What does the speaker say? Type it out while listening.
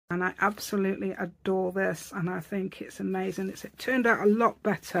And I absolutely adore this, and I think it's amazing. It turned out a lot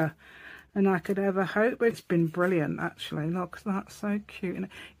better than I could ever hope, but it's been brilliant actually. Look, that's so cute. And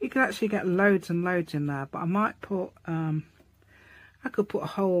you can actually get loads and loads in there, but I might put I could put a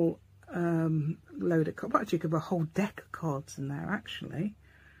whole load of cards. Actually, you could put a whole deck of cards in there actually.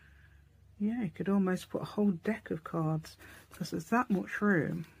 Yeah, you could almost put a whole deck of cards because there's that much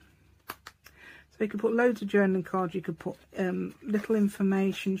room. So you could put loads of journaling cards, you could put little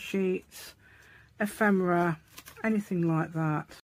information sheets, ephemera, anything like that.